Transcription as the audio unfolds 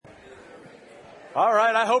All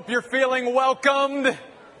right, I hope you're feeling welcomed,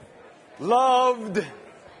 loved,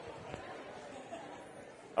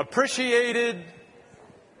 appreciated.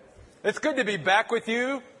 It's good to be back with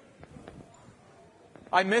you.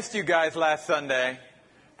 I missed you guys last Sunday,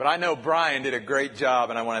 but I know Brian did a great job,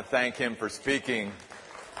 and I want to thank him for speaking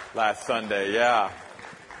last Sunday. Yeah.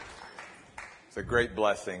 It's a great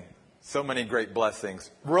blessing. So many great blessings.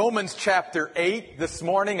 Romans chapter 8 this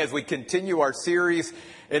morning as we continue our series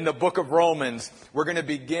in the book of Romans. We're going to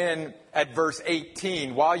begin at verse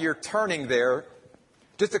 18. While you're turning there,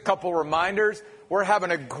 just a couple reminders. We're having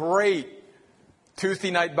a great Tuesday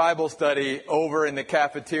night Bible study over in the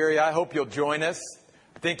cafeteria. I hope you'll join us.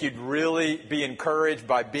 I think you'd really be encouraged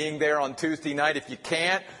by being there on Tuesday night. If you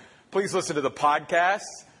can't, please listen to the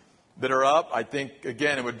podcasts that are up. I think,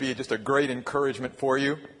 again, it would be just a great encouragement for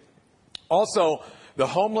you. Also, the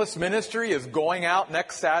homeless ministry is going out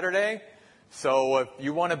next Saturday. So if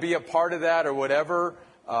you want to be a part of that or whatever,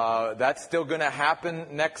 that's still going to happen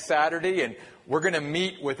next Saturday. And we're going to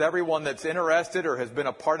meet with everyone that's interested or has been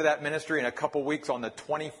a part of that ministry in a couple weeks on the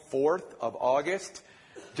 24th of August,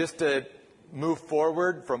 just to move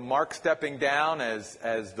forward from Mark stepping down as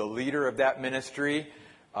the leader of that ministry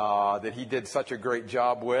that he did such a great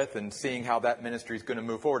job with, and seeing how that ministry is going to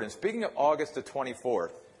move forward. And speaking of August the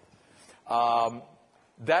 24th,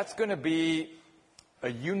 that's going to be a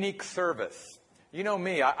unique service. You know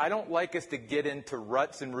me, I don't like us to get into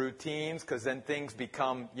ruts and routines, because then things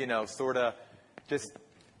become, sort of just,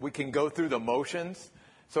 we can go through the motions.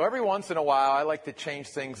 So every once in a while, I like to change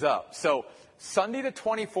things up. So Sunday the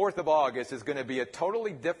 24th of August is going to be a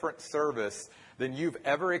totally different service than you've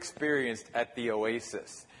ever experienced at the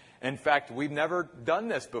Oasis. In fact, we've never done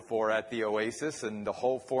this before at the Oasis in the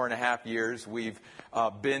whole 4.5 years we've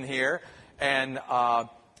been here. And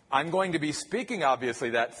I'm going to be speaking,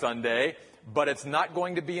 obviously, that Sunday, but it's not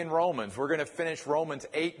going to be in Romans. We're going to finish Romans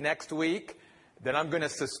 8 next week. Then I'm going to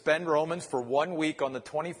suspend Romans for 1 week on the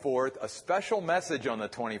 24th, a special message on the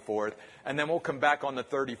 24th, and then we'll come back on the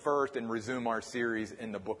 31st and resume our series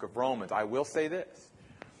in the book of Romans. I will say this.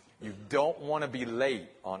 You don't want to be late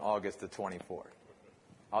on August the 24th.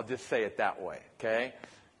 I'll just say it that way, okay?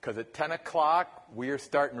 Because at 10 o'clock, we are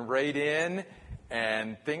starting right in,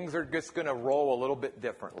 and things are just going to roll a little bit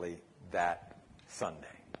differently that Sunday.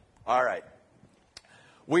 All right.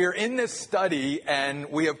 We are in this study, and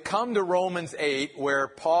we have come to Romans 8, where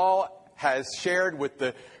Paul has shared with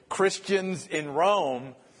the Christians in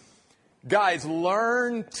Rome, guys,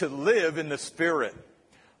 learn to live in the Spirit.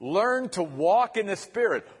 Learn to walk in the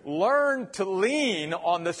Spirit. Learn to lean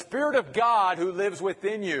on the Spirit of God who lives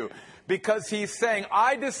within you. Because he's saying,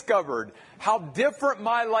 I discovered how different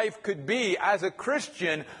my life could be as a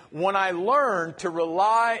Christian when I learned to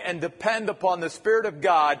rely and depend upon the Spirit of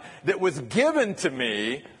God that was given to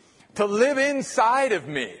me to live inside of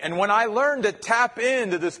me. And when I learned to tap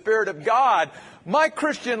into the Spirit of God, my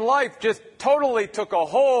Christian life just totally took a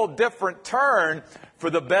whole different turn for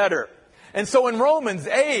the better. And so in Romans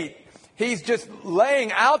 8, he's just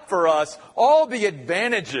laying out for us all the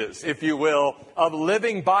advantages, if you will, of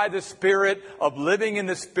living by the Spirit, of living in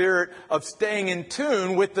the Spirit, of staying in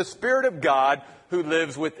tune with the Spirit of God who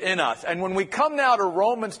lives within us. And when we come now to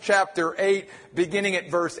Romans chapter 8, beginning at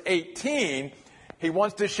verse 18, he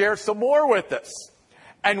wants to share some more with us.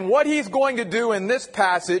 And what he's going to do in this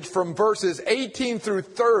passage from verses 18 through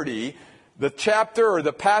 30, the chapter or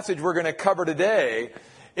the passage we're going to cover today,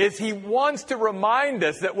 is he wants to remind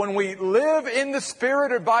us that when we live in the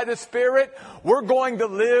Spirit or by the Spirit, we're going to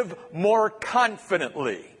live more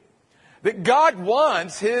confidently. That God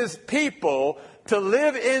wants his people to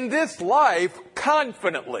live in this life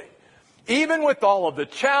confidently. Even with all of the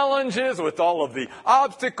challenges, with all of the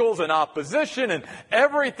obstacles and opposition and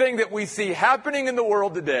everything that we see happening in the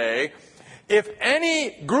world today, if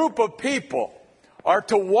any group of people are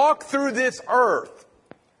to walk through this earth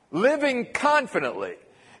living confidently,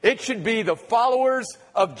 it should be the followers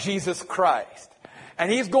of Jesus Christ.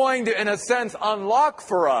 And he's going to, in a sense, unlock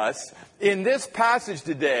for us in this passage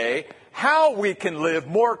today how we can live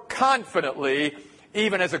more confidently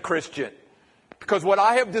even as a Christian. Because what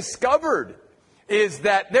I have discovered is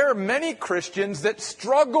that there are many Christians that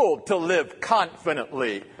struggle to live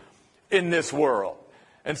confidently in this world.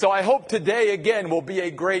 And so I hope today, again, will be a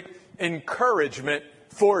great encouragement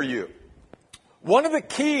for you. One of the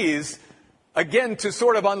keys, again, to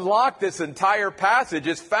sort of unlock this entire passage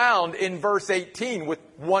is found in verse 18 with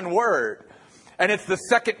one word. And it's the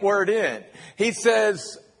second word in. He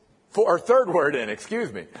says, third word in,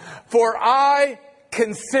 For I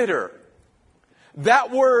consider.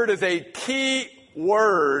 That word is a key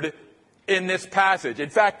word in this passage. In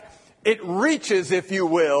fact, it reaches, if you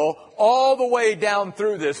will, all the way down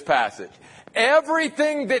through this passage.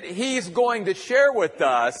 Everything that he's going to share with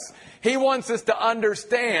us, he wants us to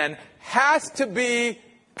understand, has to be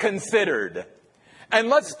considered. And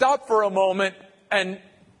let's stop for a moment and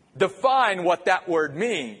define what that word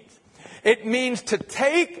means. It means to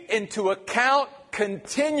take into account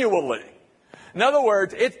continually. In other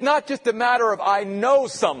words, it's not just a matter of I know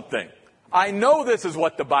something. I know this is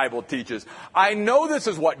what the Bible teaches. I know this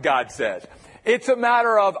is what God says. It's a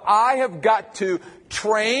matter of I have got to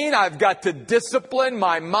train, I've got to discipline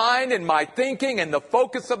my mind and my thinking and the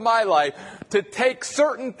focus of my life to take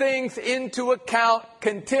certain things into account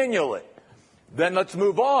continually. Then let's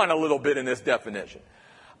move on a little bit in this definition.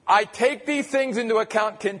 I take these things into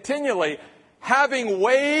account continually, having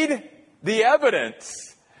weighed the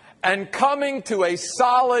evidence and coming to a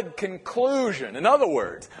solid conclusion. In other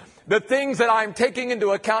words, the things that I'm taking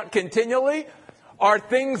into account continually are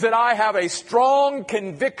things that I have a strong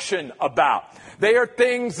conviction about. They are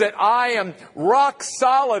things that I am rock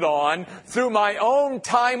solid on through my own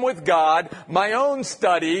time with God, my own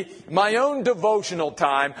study, my own devotional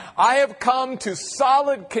time. I have come to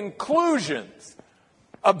solid conclusions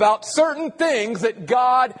about certain things that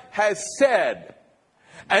God has said.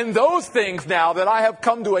 And those things now that I have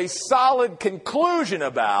come to a solid conclusion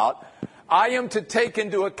about, I am to take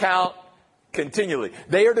into account continually.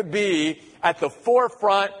 They are to be at the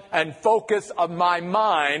forefront and focus of my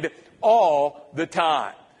mind all the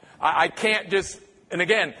time. I can't just, and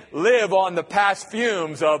again, live on the past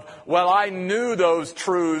fumes of, well, I knew those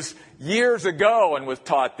truths years ago and was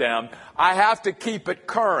taught them. I have to keep it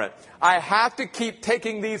current. I have to keep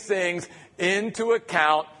taking these things into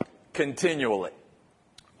account continually.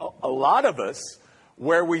 A lot of us,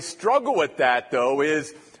 where we struggle with that, though,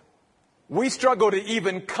 is we struggle to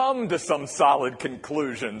even come to some solid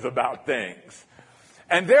conclusions about things.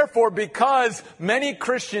 And therefore, because many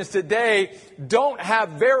Christians today don't have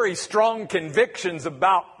very strong convictions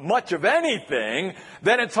about much of anything,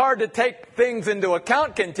 then it's hard to take things into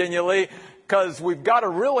account continually, because we've got to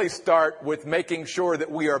really start with making sure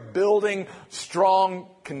that we are building strong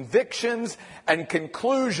convictions and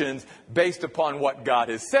conclusions based upon what God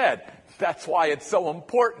has said. That's why it's so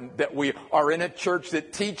important that we are in a church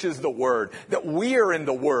that teaches the Word, that we are in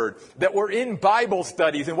the Word, that we're in Bible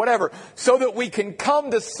studies and whatever, so that we can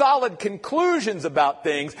come to solid conclusions about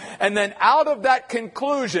things, and then out of that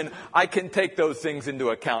conclusion, I can take those things into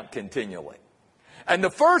account continually. And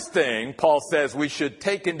the first thing Paul says we should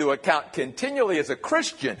take into account continually as a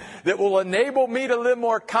Christian that will enable me to live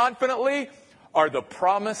more confidently are the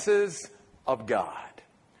promises of God.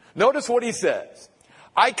 Notice what he says.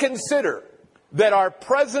 I consider that our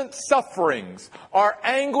present sufferings, our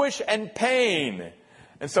anguish and pain.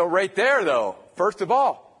 And so right there, though, first of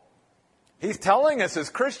all, he's telling us as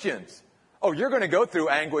Christians, oh, you're going to go through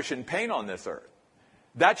anguish and pain on this earth.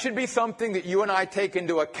 That should be something that you and I take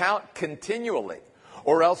into account continually,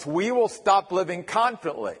 or else we will stop living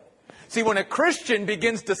confidently. See, when a Christian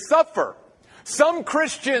begins to suffer, some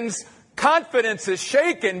Christians' confidence is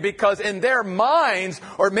shaken because in their minds,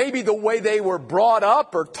 or maybe the way they were brought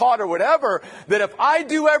up or taught or whatever, that if I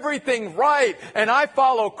do everything right and I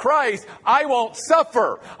follow Christ, I won't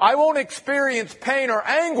suffer. I won't experience pain or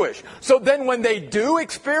anguish. So then when they do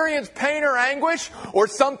experience pain or anguish, or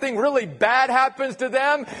something really bad happens to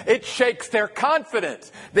them, it shakes their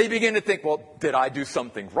confidence. They begin to think, well, did I do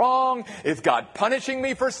something wrong? Is God punishing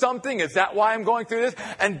me for something? Is that why I'm going through this?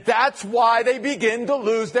 And that's why they begin to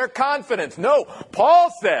lose their confidence. No,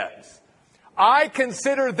 Paul says, I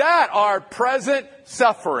consider that our present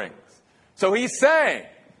sufferings. So he's saying,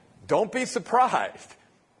 don't be surprised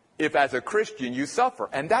if as a Christian you suffer.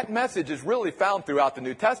 And that message is really found throughout the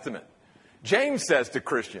New Testament. James says to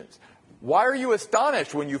Christians, why are you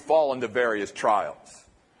astonished when you fall into various trials?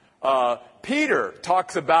 Peter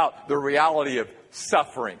talks about the reality of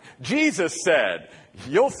suffering. Jesus said,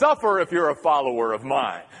 you'll suffer if you're a follower of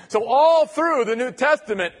mine. So all through the New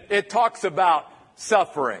Testament, it talks about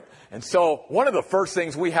suffering. And so one of the first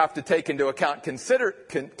things we have to take into account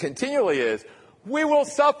continually is we will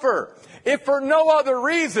suffer. If for no other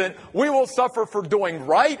reason, we will suffer for doing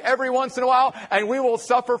right every once in a while, and we will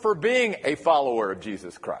suffer for being a follower of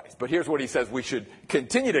Jesus Christ. But here's what he says we should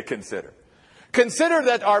continue to consider. Consider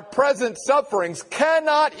that our present sufferings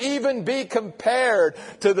cannot even be compared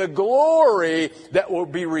to the glory that will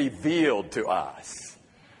be revealed to us.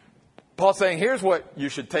 Paul's saying, here's what you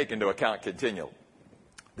should take into account continually.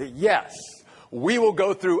 That yes, we will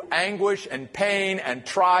go through anguish and pain and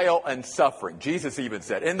trial and suffering. Jesus even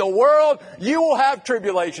said, in the world you will have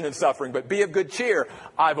tribulation and suffering, but be of good cheer.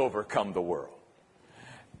 I've overcome the world.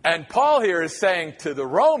 And Paul here is saying to the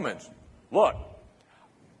Romans, look,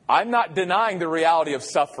 I'm not denying the reality of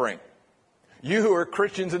suffering. You who are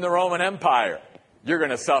Christians in the Roman Empire, you're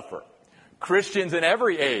going to suffer. Christians in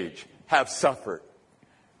every age have suffered.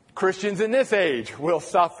 Christians in this age will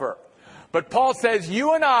suffer. But Paul says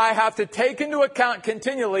you and I have to take into account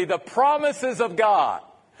continually the promises of God.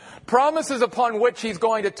 Promises upon which he's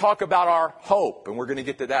going to talk about our hope. And we're going to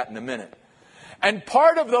get to that in a minute. And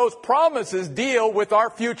part of those promises deal with our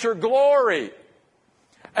future glory.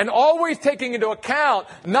 And always taking into account,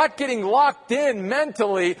 not getting locked in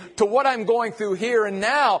mentally to what I'm going through here and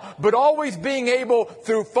now, but always being able,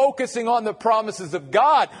 through focusing on the promises of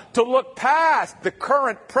God, to look past the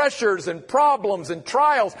current pressures and problems and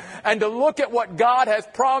trials, and to look at what God has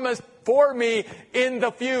promised for me in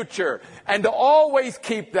the future, and to always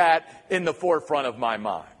keep that in the forefront of my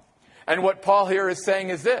mind. And what Paul here is saying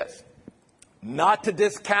is this: not to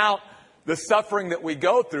discount the suffering that we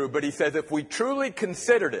go through, but he says if we truly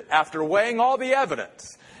considered it, after weighing all the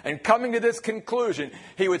evidence and coming to this conclusion,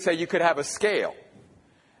 he would say you could have a scale.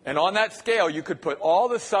 And on that scale, you could put all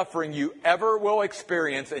the suffering you ever will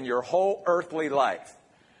experience in your whole earthly life.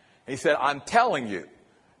 He said, I'm telling you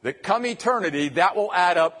that come eternity, that will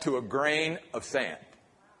add up to a grain of sand.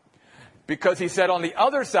 Because he said on the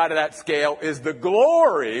other side of that scale is the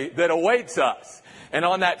glory that awaits us. And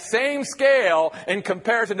on that same scale, in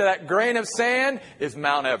comparison to that grain of sand, is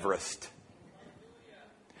Mount Everest.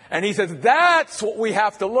 And he says that's what we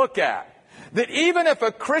have to look at. That even if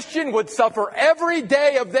a Christian would suffer every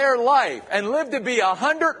day of their life and live to be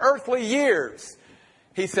 100 earthly years,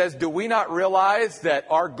 he says, do we not realize that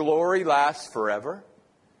our glory lasts forever?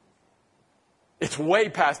 It's way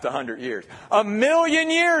past 100 years. 1,000,000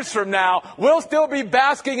 years from now, we'll still be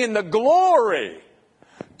basking in the glory.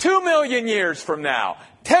 2,000,000 years from now,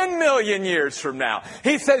 10,000,000 years from now.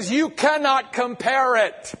 He says you cannot compare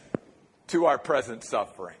it to our present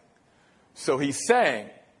suffering. So he's saying,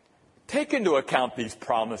 take into account these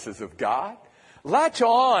promises of God. Latch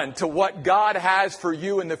on to what God has for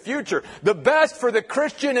you in the future. The best for the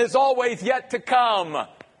Christian is always yet to come.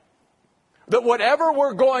 That whatever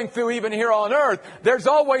we're going through even here on earth, there's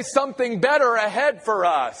always something better ahead for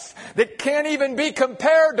us that can't even be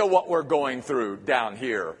compared to what we're going through down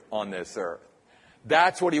here on this earth.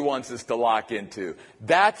 That's what he wants us to lock into.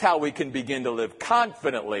 That's how we can begin to live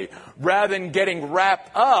confidently rather than getting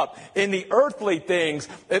wrapped up in the earthly things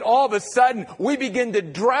that all of a sudden we begin to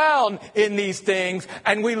drown in these things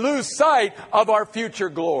and we lose sight of our future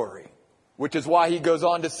glory. Which is why he goes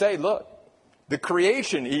on to say, look, the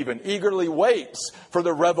creation even eagerly waits for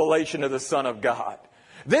the revelation of the Son of God.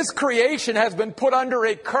 This creation has been put under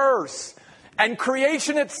a curse. And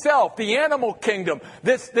creation itself, the animal kingdom,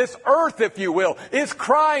 this earth, if you will, is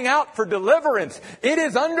crying out for deliverance. It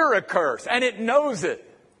is under a curse, and it knows it,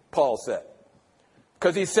 Paul said.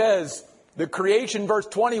 Because he says, the creation, verse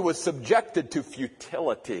 20, was subjected to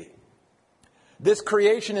futility. This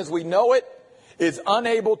creation, as we know it, is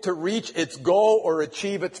unable to reach its goal or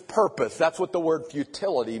achieve its purpose. That's what the word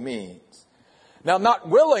futility means. Now, not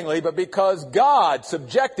willingly, but because God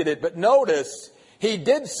subjected it. But notice, he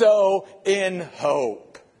did so in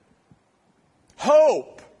hope.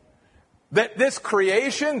 Hope that this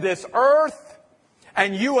creation, this earth,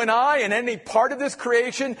 and you and I and any part of this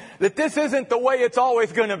creation, that this isn't the way it's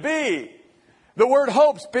always going to be. The word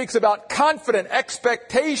hope speaks about confident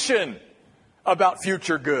expectation about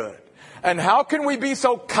future good. And how can we be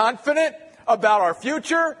so confident about our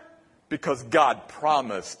future? Because God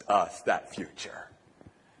promised us that future.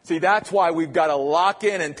 See, that's why we've got to lock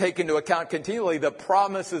in and take into account continually the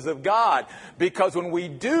promises of God. Because when we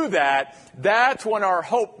do that, that's when our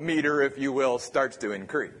hope meter, if you will, starts to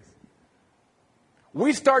increase.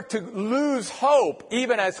 We start to lose hope,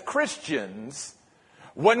 even as Christians,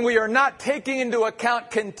 when we are not taking into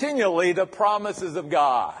account continually the promises of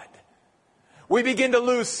God. We begin to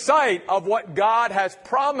lose sight of what God has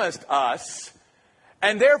promised us,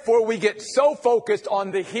 and therefore we get so focused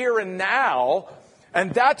on the here and now,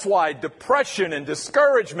 and that's why depression and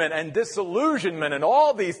discouragement and disillusionment and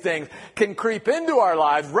all these things can creep into our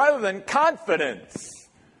lives rather than confidence,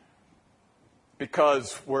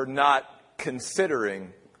 because we're not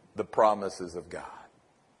considering the promises of God.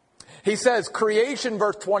 He says, creation,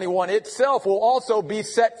 verse 21, itself will also be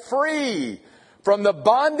set free from the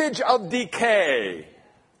bondage of decay.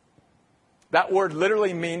 That word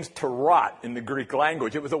literally means to rot in the Greek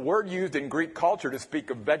language. It was a word used in Greek culture to speak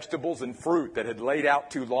of vegetables and fruit that had laid out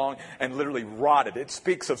too long and literally rotted. It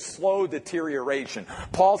speaks of slow deterioration.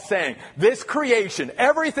 Paul's saying this creation,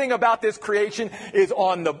 everything about this creation is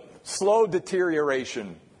on the slow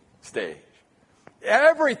deterioration stage.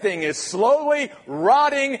 Everything is slowly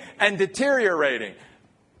rotting and deteriorating.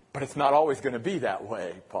 But it's not always going to be that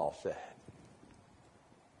way, Paul said.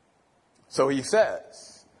 So he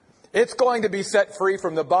says, it's going to be set free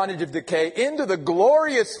from the bondage of decay into the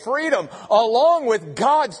glorious freedom along with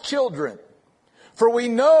God's children. For we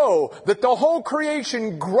know that the whole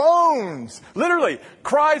creation groans, literally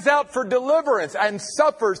cries out for deliverance and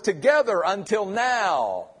suffers together until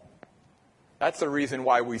now. That's the reason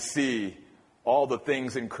why we see all the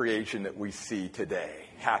things in creation that we see today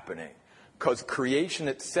happening. Because creation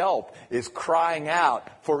itself is crying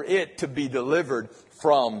out for it to be delivered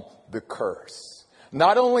from the curse.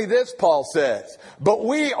 Not only this, Paul says, but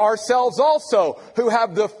we ourselves also, who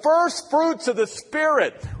have the first fruits of the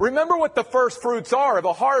Spirit. Remember what the first fruits are of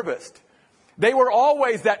a harvest. They were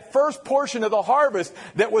always that first portion of the harvest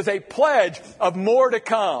that was a pledge of more to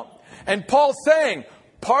come. And Paul's saying,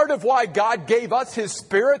 part of why God gave us His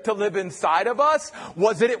Spirit to live inside of us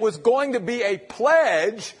was that it was going to be a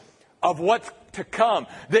pledge of what's to come.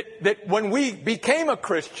 That when we became a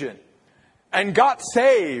Christian and got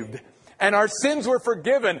saved and our sins were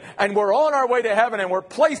forgiven and we're on our way to heaven and we're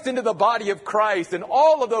placed into the body of Christ and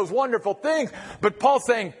all of those wonderful things. But Paul's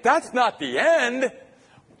saying that's not the end.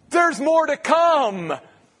 There's more to come.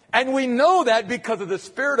 And we know that because of the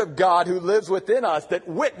Spirit of God who lives within us that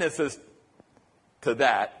witnesses to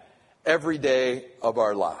that every day of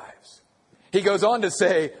our lives. He goes on to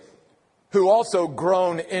say, who also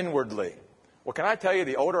groan inwardly. Well, can I tell you,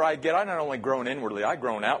 the older I get, I not only groan inwardly, I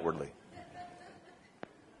groan outwardly.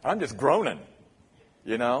 I'm just groaning,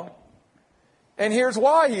 you know. And here's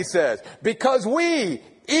why, he says. Because we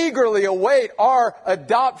eagerly await our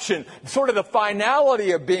adoption, sort of the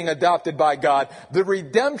finality of being adopted by God, the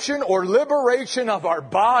redemption or liberation of our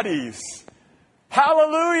bodies.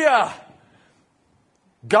 Hallelujah!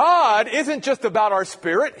 God isn't just about our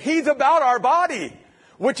spirit, He's about our body.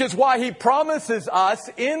 Which is why He promises us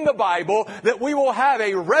in the Bible that we will have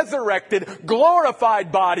a resurrected,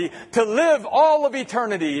 glorified body to live all of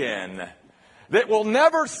eternity in. That will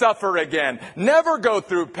never suffer again, never go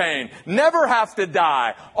through pain, never have to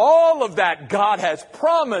die. All of that God has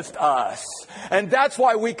promised us. And that's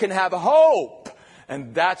why we can have hope.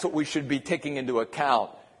 And that's what we should be taking into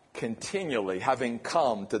account continually, having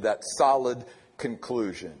come to that solid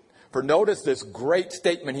conclusion. For notice this great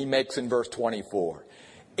statement he makes in verse 24.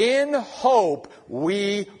 In hope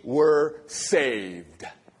we were saved.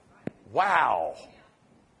 Wow.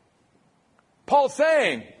 Paul's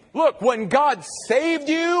saying, look, when God saved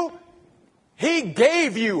you, He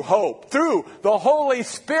gave you hope through the Holy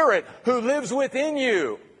Spirit who lives within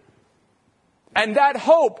you. And that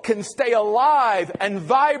hope can stay alive and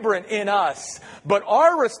vibrant in us. But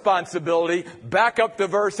our responsibility, back up to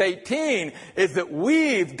verse 18, is that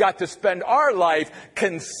we've got to spend our life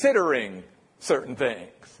considering certain things.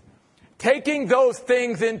 Taking those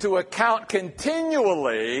things into account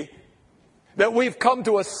continually that we've come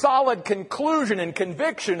to a solid conclusion and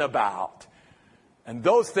conviction about. And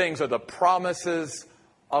those things are the promises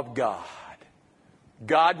of God.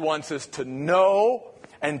 God wants us to know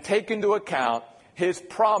and take into account His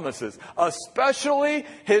promises, especially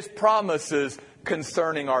His promises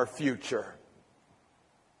concerning our future.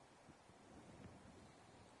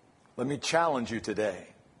 Let me challenge you today.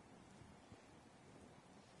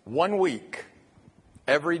 1 week,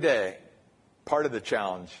 every day, part of the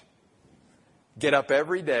challenge, get up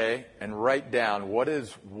every day and write down what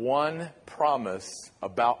is one promise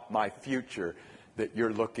about my future that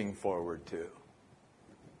you're looking forward to.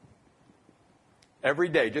 Every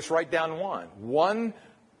day, just write down one. One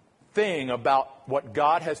thing about what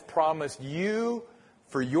God has promised you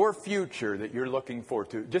for your future that you're looking forward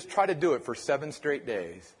to. Just try to do it for 7 straight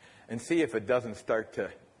days and see if it doesn't start to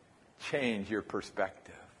change your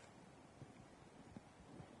perspective.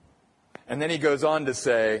 And then he goes on to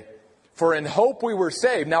say, for in hope we were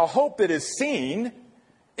saved. Now, hope that is seen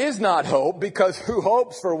is not hope, because who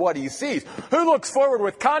hopes for what he sees? Who looks forward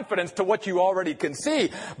with confidence to what you already can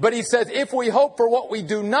see? But he says, if we hope for what we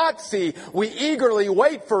do not see, we eagerly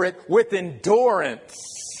wait for it with endurance.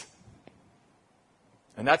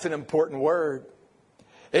 And that's an important word.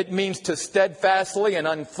 It means to steadfastly and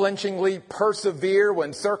unflinchingly persevere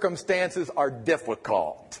when circumstances are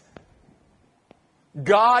difficult.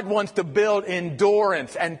 God wants to build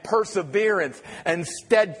endurance and perseverance and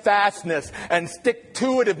steadfastness and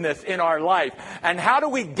stick-to-itiveness in our life. And how do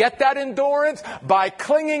we get that endurance? By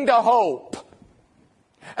clinging to hope.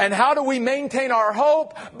 And how do we maintain our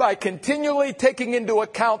hope? By continually taking into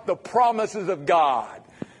account the promises of God.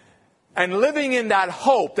 And living in that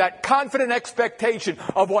hope, that confident expectation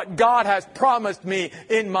of what God has promised me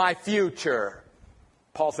in my future.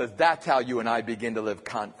 Paul says that's how you and I begin to live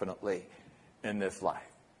confidently in this life.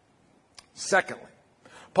 Secondly,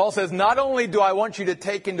 Paul says, not only do I want you to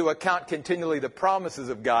take into account continually the promises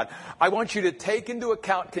of God, I want you to take into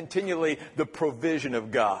account continually the provision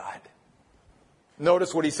of God.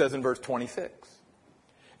 Notice what he says in verse 26.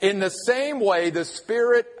 In the same way, the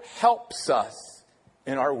Spirit helps us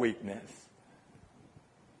in our weakness.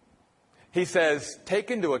 He says, take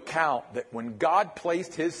into account that when God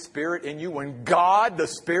placed His Spirit in you, when God, the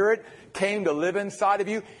Spirit, came to live inside of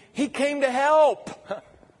you, He came to help.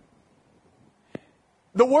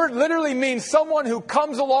 The word literally means someone who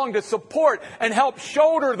comes along to support and help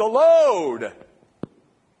shoulder the load.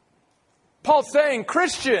 Paul's saying,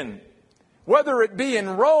 Christian, whether it be in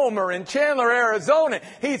Rome or in Chandler, Arizona,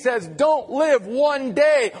 he says, don't live 1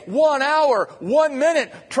 day, 1 hour, 1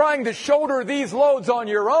 minute trying to shoulder these loads on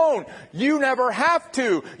your own. You never have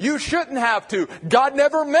to. You shouldn't have to. God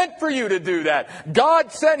never meant for you to do that.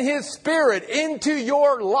 God sent His Spirit into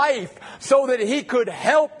your life so that He could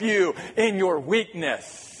help you in your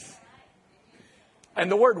weakness.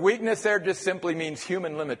 And the word weakness there just simply means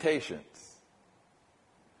human limitations.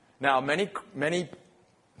 Now, many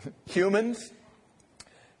humans,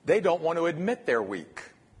 they don't want to admit they're weak.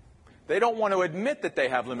 They don't want to admit that they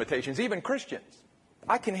have limitations, even Christians.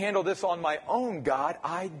 I can handle this on my own, God.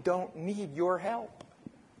 I don't need your help.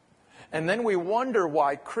 And then we wonder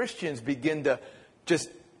why Christians begin to just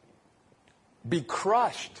be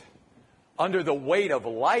crushed under the weight of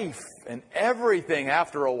life and everything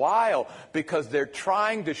after a while because they're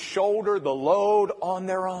trying to shoulder the load on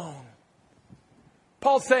their own.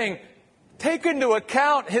 Paul's saying, take into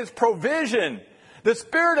account His provision. The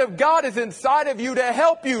Spirit of God is inside of you to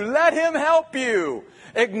help you. Let Him help you.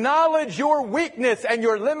 Acknowledge your weakness and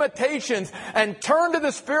your limitations and turn to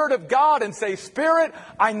the Spirit of God and say, Spirit,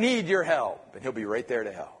 I need your help. And He'll be right there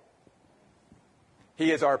to help.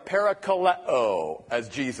 He is our parakaleo, as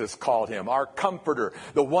Jesus called Him, our comforter,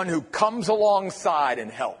 the one who comes alongside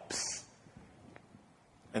and helps.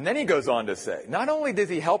 And then he goes on to say, not only does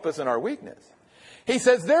He help us in our weakness, He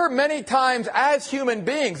says there are many times as human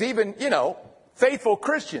beings, even, faithful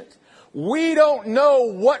Christians, we don't know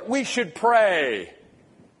what we should pray.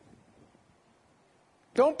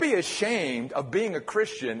 Don't be ashamed of being a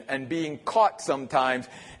Christian and being caught sometimes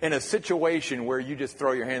in a situation where you just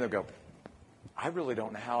throw your hand and go, I really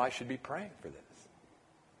don't know how I should be praying for this.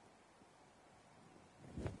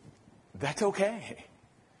 That's okay.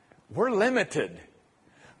 We're limited.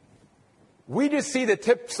 We just see the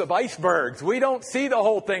tips of icebergs. We don't see the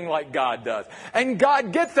whole thing like God does. And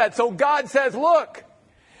God gets that. So God says, look,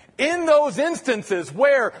 in those instances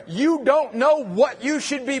where you don't know what you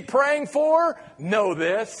should be praying for, know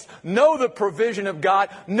this. Know the provision of God.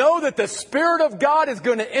 Know that the Spirit of God is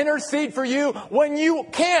going to intercede for you when you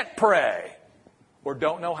can't pray or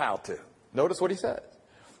don't know how to. Notice what he says.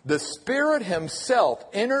 The Spirit Himself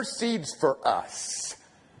intercedes for us.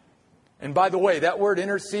 And by the way, that word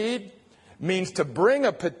intercede means to bring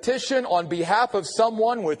a petition on behalf of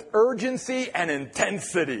someone with urgency and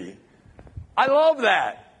intensity. I love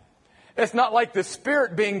that. It's not like the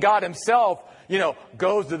Spirit, being God Himself,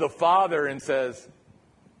 goes to the Father and says,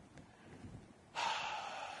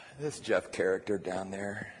 this Jeff character down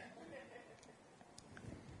there,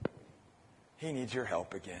 he needs your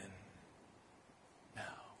help again. No.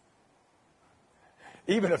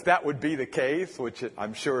 Even if that would be the case, which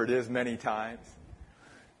I'm sure it is many times,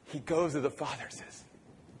 He goes to the Father and says,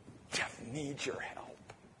 Jeff needs your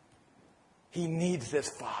help. He needs this,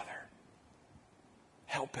 Father.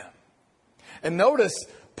 Help him. And notice,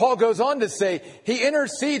 Paul goes on to say, He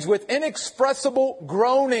intercedes with inexpressible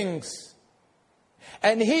groanings.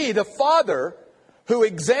 And He, the Father, who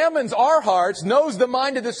examines our hearts, knows the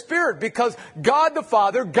mind of the Spirit, because God the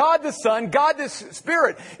Father, God the Son, God the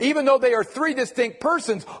Spirit, even though they are three distinct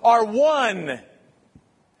persons, are one.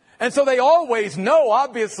 And so they always know,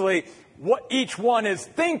 obviously, what each one is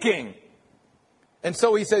thinking. And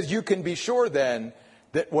so he says, you can be sure then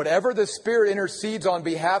that whatever the Spirit intercedes on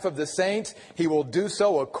behalf of the saints, He will do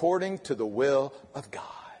so according to the will of God.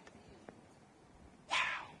 Wow.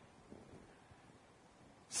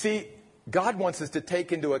 See, God wants us to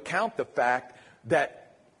take into account the fact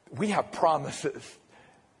that we have promises.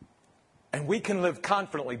 And we can live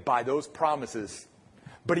confidently by those promises.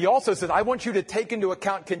 But He also says, I want you to take into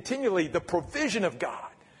account continually the provision of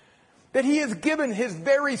God. That He has given His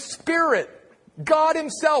very Spirit, God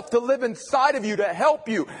Himself, to live inside of you, to help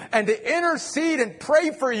you, and to intercede and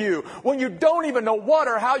pray for you when you don't even know what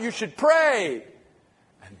or how you should pray.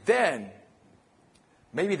 And then,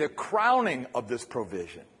 maybe the crowning of this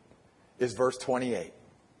provision is verse 28.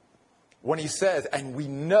 When he says, and we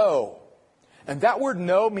know. And that word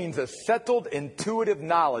know means a settled intuitive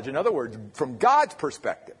knowledge. In other words, from God's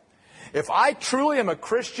perspective, If I truly am a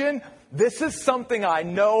Christian, this is something I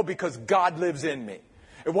know because God lives in me.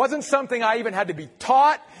 It wasn't something I even had to be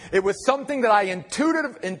taught. It was something that I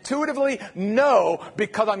intuitively know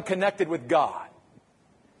because I'm connected with God.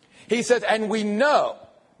 He says, and we know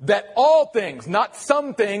that all things, not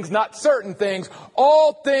some things, not certain things,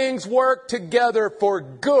 all things work together for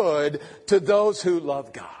good to those who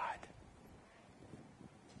love God.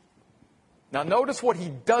 Now notice what he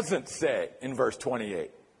doesn't say in verse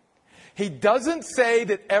 28. He doesn't say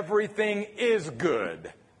that everything is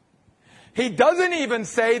good. He doesn't even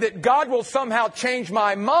say that God will somehow change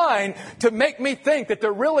my mind to make me think that the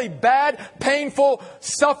really bad, painful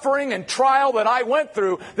suffering and trial that I went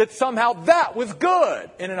through, that somehow that was good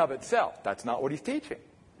in and of itself. That's not what he's teaching.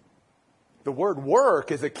 The word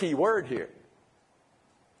work is a key word here.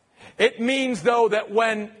 It means, though, that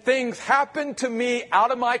when things happen to me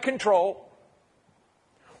out of my control,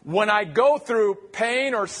 when I go through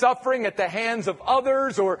pain or suffering at the hands of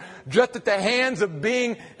others or just at the hands of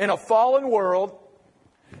being in a fallen world,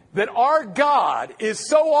 that our God is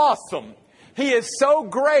so awesome, He is so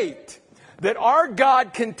great, that our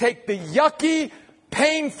God can take the yucky,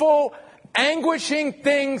 painful, anguishing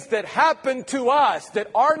things that happen to us that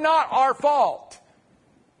are not our fault.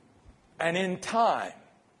 And in time,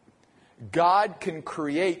 God can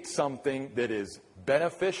create something that is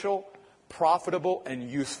beneficial, profitable, and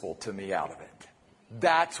useful to me out of it.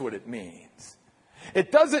 That's what it means. It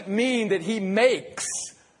doesn't mean that He makes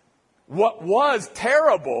what was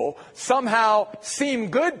terrible somehow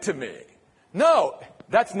seem good to me. No,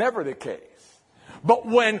 that's never the case. But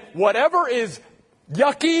when whatever is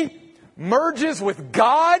yucky merges with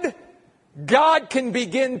God, God can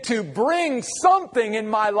begin to bring something in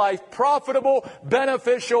my life profitable,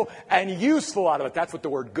 beneficial, and useful out of it. That's what the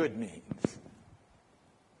word good means.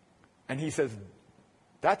 And he says,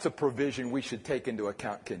 that's a provision we should take into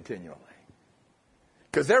account continually.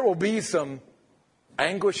 Because there will be some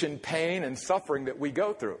anguish and pain and suffering that we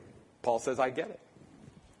go through. Paul says, I get it.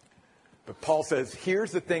 But Paul says,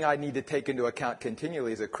 here's the thing I need to take into account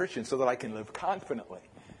continually as a Christian so that I can live confidently.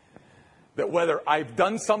 That whether I've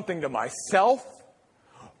done something to myself,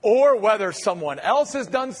 or whether someone else has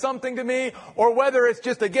done something to me, or whether it's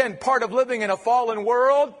just, again, part of living in a fallen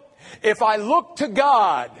world, if I look to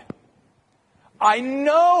God, I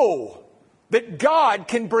know that God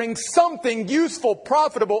can bring something useful,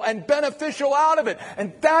 profitable, and beneficial out of it.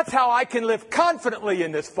 And that's how I can live confidently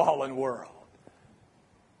in this fallen world.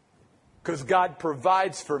 Because God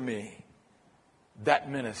provides for me that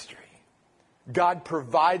ministry. God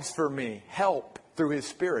provides for me help through His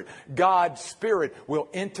Spirit. God's Spirit will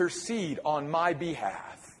intercede on my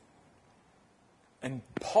behalf. And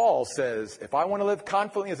Paul says, if I want to live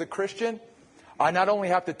confidently as a Christian, I not only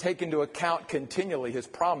have to take into account continually His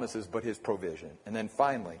promises, but His provision. And then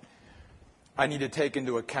finally, I need to take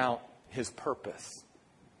into account His purpose.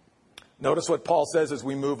 Notice what Paul says as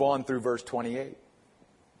we move on through verse 28.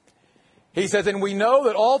 He says, and we know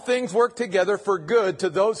that all things work together for good to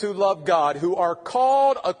those who love God, who are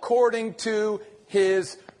called according to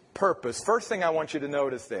His purpose. First thing I want you to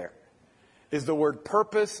notice there is the word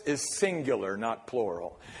purpose is singular, not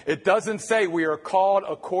plural. It doesn't say we are called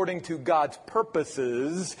according to God's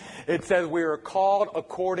purposes. It says we are called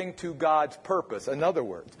according to God's purpose. In other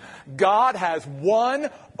words, God has one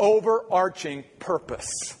overarching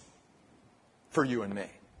purpose for you and me.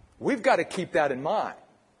 We've got to keep that in mind.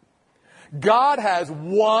 God has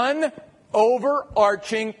one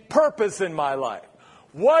overarching purpose in my life.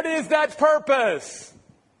 What is that purpose?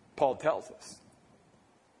 Paul tells us.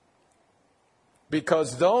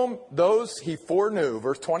 Because those He foreknew,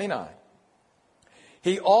 verse 29,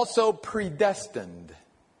 He also predestined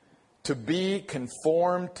to be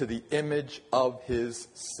conformed to the image of His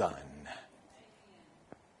Son.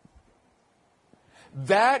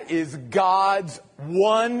 That is God's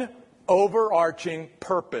one overarching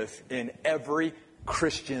purpose in every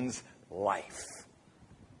Christian's life.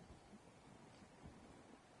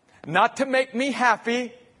 Not to make me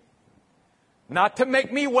happy, not to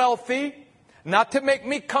make me wealthy, not to make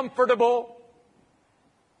me comfortable.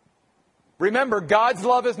 Remember, God's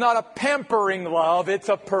love is not a pampering love, it's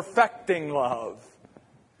a perfecting love.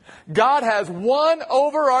 God has one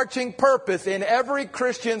overarching purpose in every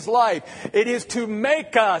Christian's life. It is to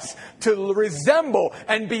make us to resemble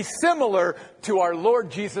and be similar to our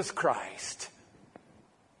Lord Jesus Christ.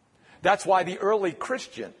 That's why the early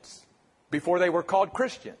Christians, before they were called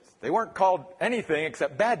Christians, they weren't called anything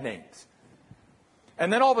except bad names.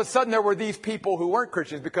 And then all of a sudden there were these people who weren't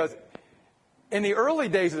Christians, because in the early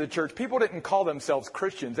days of the church, people didn't call themselves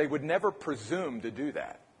Christians. They would never presume to do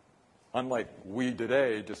that. Unlike we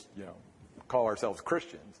today just, call ourselves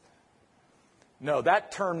Christians. No,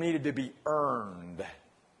 that term needed to be earned.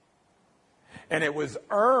 And it was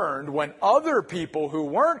earned when other people who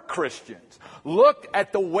weren't Christians looked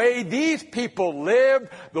at the way these people lived,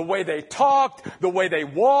 the way they talked, the way they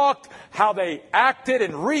walked, how they acted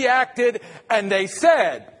and reacted, and they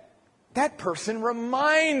said, that person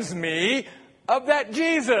reminds me of that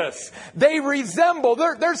Jesus. They resemble,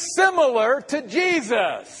 they're similar to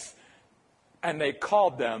Jesus. And they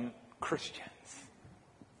called them Christians.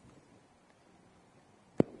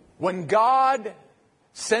 When God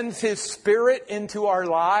sends His Spirit into our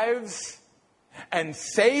lives and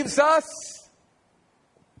saves us,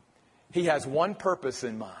 He has one purpose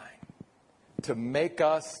in mind: to make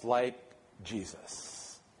us like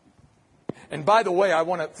Jesus. And by the way, I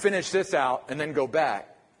want to finish this out and then go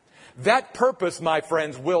back. That purpose, my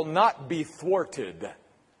friends, will not be thwarted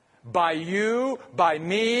by you, by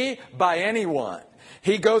me, by anyone.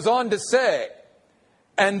 He goes on to say,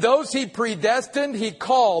 and those He predestined, He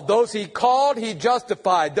called. Those He called, He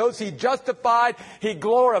justified. Those He justified, He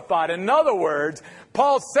glorified. In other words,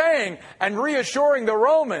 Paul's saying and reassuring the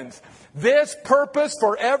Romans, this purpose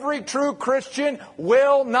for every true Christian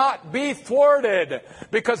will not be thwarted.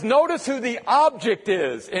 Because notice who the object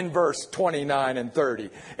is in verse 29 and 30.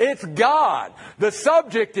 It's God. The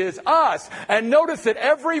subject is us. And notice that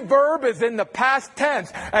every verb is in the past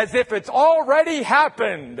tense, as if it's already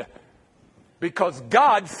happened. Because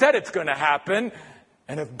God said it's going to happen.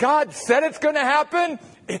 And if God said it's going to happen,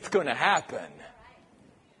 it's going to happen.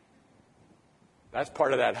 That's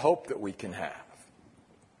part of that hope that we can have.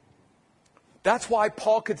 That's why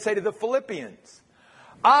Paul could say to the Philippians,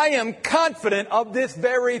 I am confident of this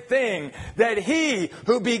very thing, that He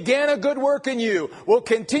who began a good work in you will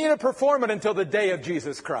continue to perform it until the day of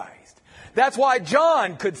Jesus Christ. That's why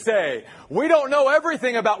John could say, we don't know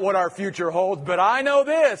everything about what our future holds, but I know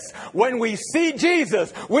this: when we see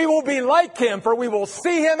Jesus, we will be like Him, for we will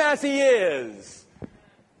see Him as He is.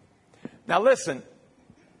 Now listen,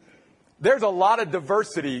 there's a lot of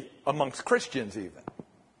diversity amongst Christians even.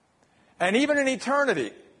 And even in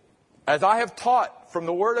eternity, as I have taught from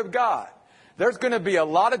the Word of God, there's going to be a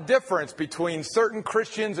lot of difference between certain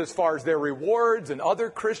Christians as far as their rewards and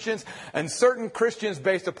other Christians, and certain Christians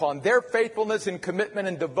based upon their faithfulness and commitment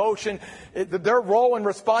and devotion. Their role and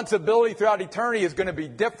responsibility throughout eternity is going to be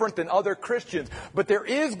different than other Christians. But there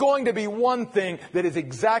is going to be one thing that is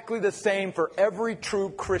exactly the same for every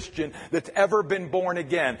true Christian that's ever been born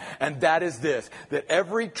again. And that is this: that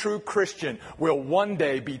every true Christian will one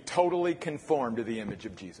day be totally conformed to the image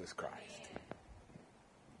of Jesus Christ.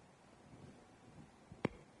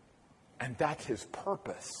 And that's His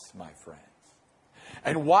purpose, my friends.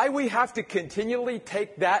 And why we have to continually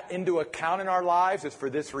take that into account in our lives is for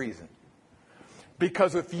this reason.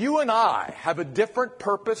 Because if you and I have a different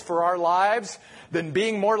purpose for our lives than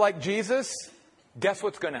being more like Jesus, guess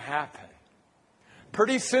what's going to happen?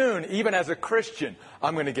 Pretty soon, even as a Christian,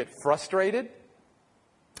 I'm going to get frustrated.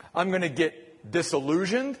 I'm going to get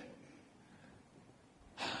disillusioned.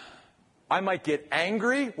 I might get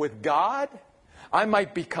angry with God. I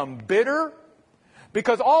might become bitter,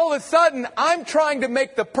 because all of a sudden I'm trying to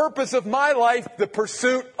make the purpose of my life the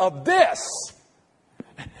pursuit of this.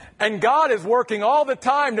 And God is working all the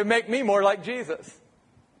time to make me more like Jesus.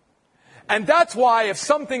 And that's why if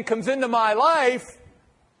something comes into my life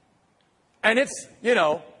and it's,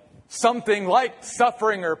 something like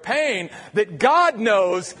suffering or pain, that God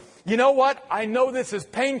knows, you know what? I know this is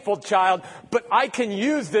painful, child, but I can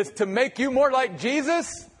use this to make you more like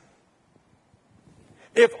Jesus.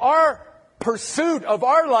 If our pursuit of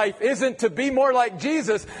our life isn't to be more like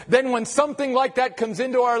Jesus, then when something like that comes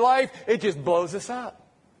into our life, it just blows us up.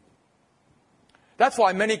 That's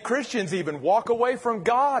why many Christians even walk away from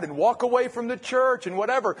God and walk away from the church and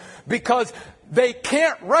whatever, because they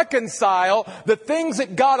can't reconcile the things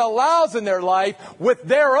that God allows in their life with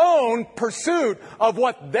their own pursuit of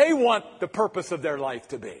what they want the purpose of their life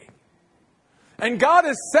to be. And God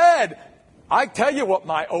has said, I tell you what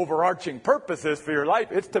my overarching purpose is for your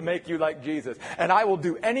life. It's to make you like Jesus. And I will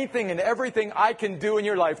do anything and everything I can do in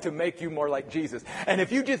your life to make you more like Jesus. And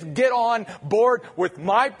if you just get on board with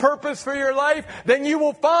my purpose for your life, then you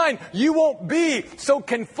will find you won't be so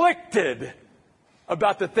conflicted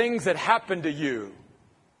about the things that happen to you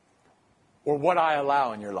or what I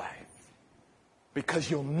allow in your life.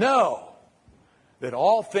 Because you'll know that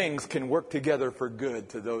all things can work together for good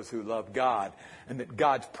to those who love God, and that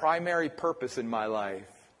God's primary purpose in my life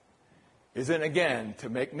isn't, again, to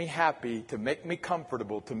make me happy, to make me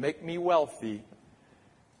comfortable, to make me wealthy.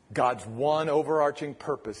 God's one overarching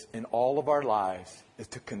purpose in all of our lives is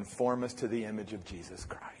to conform us to the image of Jesus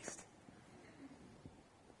Christ.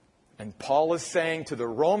 And Paul is saying to the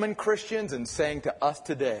Roman Christians and saying to us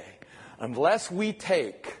today, unless we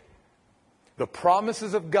take the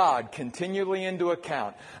promises of God continually into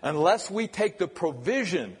account, unless we take the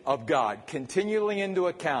provision of God continually into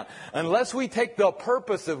account, unless we take the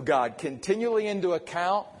purpose of God continually into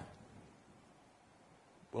account,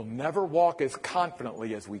 we'll never walk as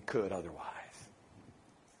confidently as we could otherwise.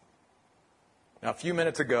 Now, a few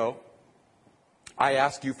minutes ago, I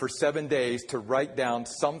asked you for 7 days to write down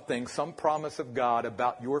something, some promise of God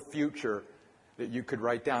about your future that you could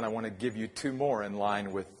write down. I want to give you 2 more in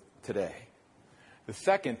line with today. The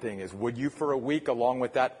second thing is, would you for a week, along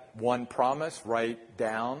with that one promise, write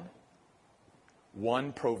down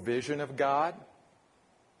one provision of God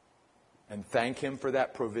and thank Him for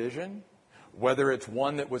that provision? Whether it's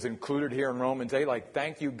one that was included here in Romans 8, like,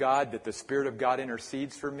 thank you, God, that the Spirit of God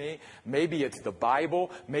intercedes for me. Maybe it's the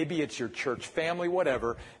Bible. Maybe it's your church family,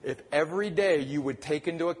 whatever. If every day you would take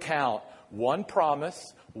into account one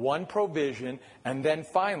promise, one provision, and then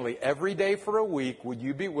finally, every day for a week, would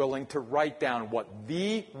you be willing to write down what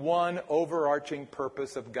the one overarching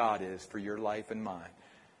purpose of God is for your life and mine?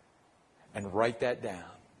 And write that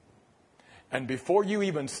down. And before you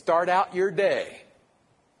even start out your day,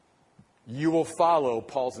 you will follow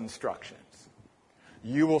Paul's instructions.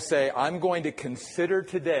 You will say, I'm going to consider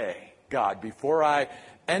today, God, before I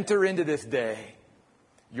enter into this day,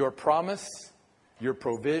 your promise, your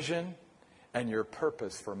provision, and your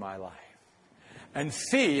purpose for my life. And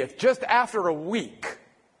see if just after a week,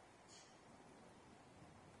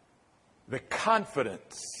 the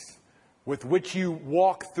confidence with which you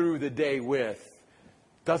walk through the day with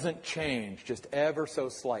doesn't change just ever so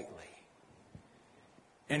slightly.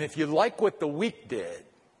 And if you like what the week did,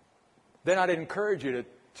 then I'd encourage you to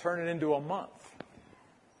turn it into a month.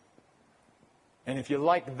 And if you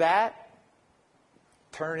like that,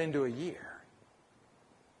 turn it into a year.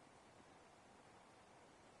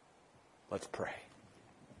 Let's pray.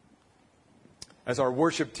 As our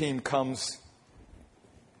worship team comes,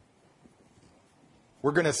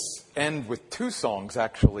 we're going to end with 2 songs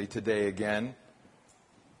actually today again.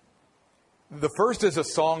 The first is a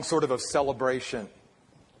song sort of celebration,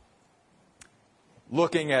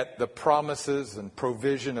 looking at the promises and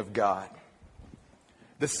provision of God.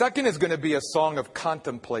 The second is going to be a song of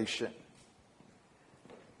contemplation,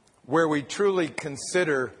 where we truly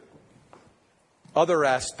consider other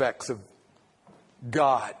aspects of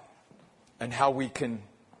God and how we can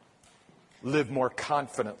live more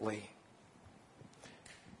confidently.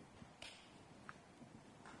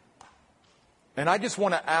 And I just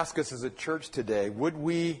want to ask us as a church today, would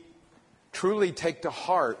we truly take to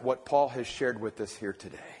heart what Paul has shared with us here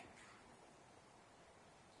today?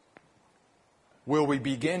 Will we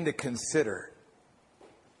begin to consider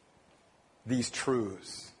these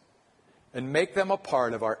truths and make them a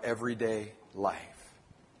part of our everyday life?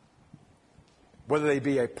 Whether they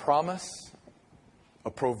be a promise,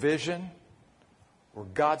 a provision, or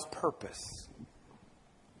God's purpose,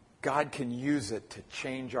 God can use it to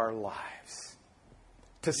change our lives,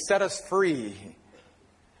 to set us free,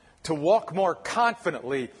 to walk more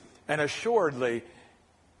confidently and assuredly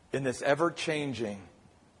in this ever-changing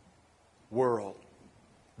world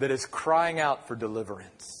that is crying out for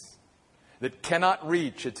deliverance, that cannot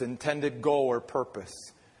reach its intended goal or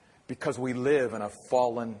purpose because we live in a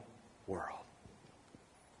fallen world.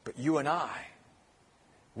 But you and I,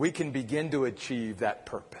 we can begin to achieve that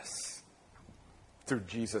purpose through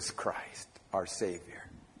Jesus Christ, our Savior.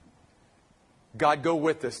 God, go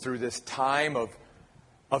with us through this time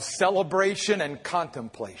of celebration and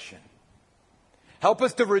contemplation. Help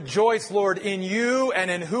us to rejoice, Lord, in you and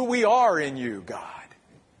in who we are in you, God.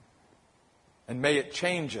 And may it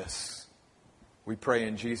change us. We pray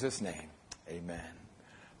in Jesus' name. Amen.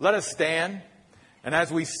 Let us stand. And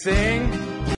as we sing...